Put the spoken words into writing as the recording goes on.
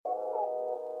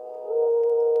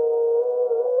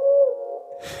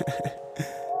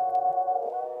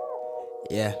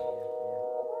Yeah.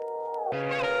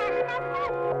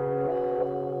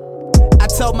 I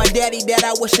told my daddy that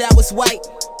I wish I was white.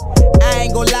 I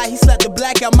ain't gon' lie, he slapped the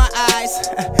black out my eyes.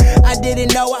 I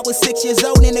didn't know I was 6 years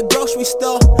old in the grocery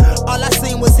store. All I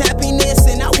seen was happiness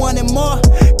and I wanted more.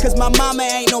 Cause my mama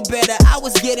ain't no better, I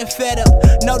was getting fed up.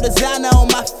 No designer on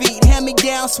my feet,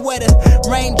 hand-me-down sweater.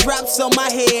 Raindrops on my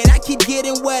head, I keep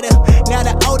getting wetter. Now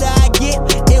the older I get,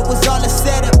 it was all a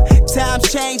setup.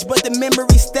 Times change, but the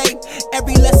memories stay.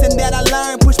 Every lesson that I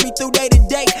learned pushed me through day to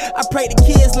day. I pray the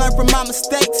kids learn from my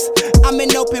mistakes. I'm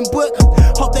an open book,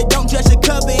 hope they don't judge the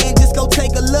cover and just go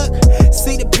take a look.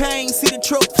 See the pain, see the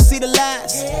truth, see the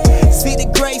lies. See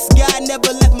the grace, God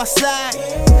never left my side.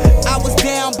 I was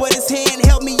down, but his hand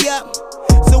held me up.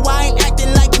 So I ain't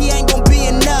acting like he ain't gon' be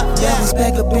enough. I was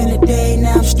back up in the day,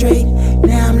 now I'm straight.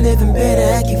 Now I'm living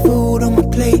better, I keep food on my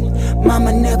plate.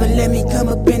 Mama never let me come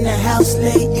up in the house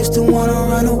late. Used to wanna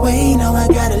run away, now I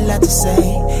got a lot to say.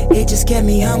 It just kept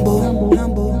me humble.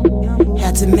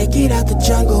 Had to make it out the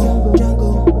jungle.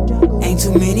 Ain't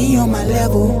too many on my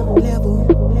level.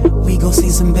 We gon' see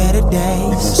some better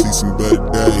days.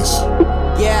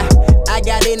 Yeah, I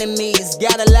got enemies,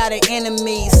 got a lot of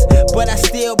enemies, but I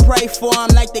still pray for them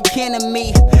like the kin of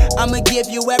me. I'ma give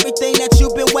you everything that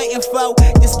you've been waiting for.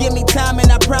 Just give me time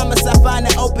and I promise I'll find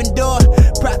an open door.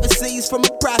 Prophecies from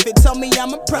a prophet told me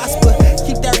I'ma prosper.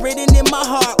 Keep that written in my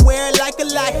heart, wear it like a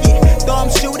locket. Though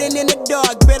I'm shooting in the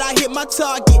dark, bet I hit my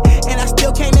target. And I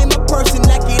still can't name a person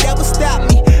that could ever stop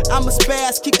me. I'm a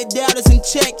spaz, keep the doubters in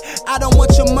check. I don't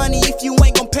want your money if you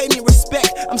ain't gon' pay me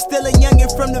respect. I'm still a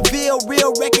youngin' from the Ville,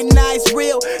 real, recognize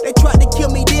real. They tried to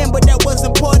kill me then, but that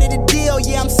wasn't part of the deal.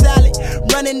 Yeah, I'm solid,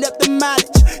 running up the mileage.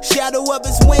 Shadow of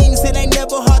his wings, it ain't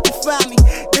never hard to find me.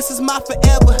 This is my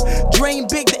forever.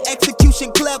 Dream big, the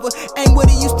execution clever. Ain't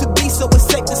what it used to be, so it's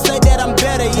safe to say that I'm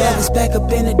better, yeah. I was back up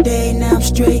in the day, now I'm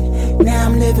straight. Now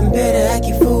I'm living better, I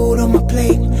keep food on my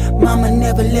plate. Mama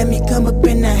never let me come up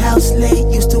in the house late.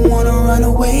 Used to wanna run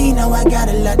away, now I got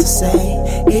a lot to say.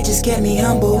 It just kept me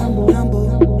humble.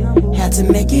 Had to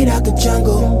make it out the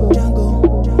jungle.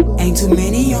 Ain't too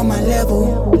many on my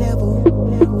level.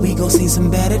 We gon' see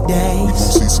some better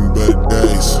days.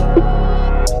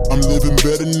 I'm living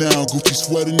better now, Gucci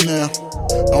sweater now.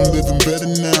 I'm living better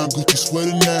now, Gucci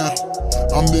sweater now.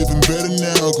 I'm living better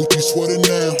now, Gucci sweater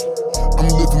now. I'm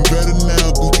living better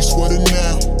now, Gucci sweater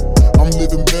now. I'm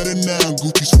living better now,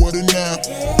 Gucci sweater now.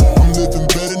 I'm living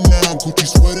better now, Gucci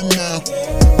sweater now.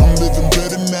 I'm living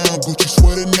better now, Gucci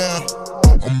sweater now.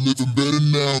 I'm living better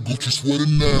now, Gucci sweater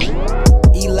now.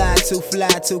 Eli, too fly,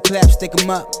 too clap, stick 'em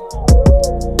up.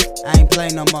 I ain't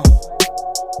playing no more.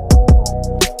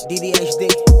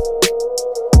 DDHD.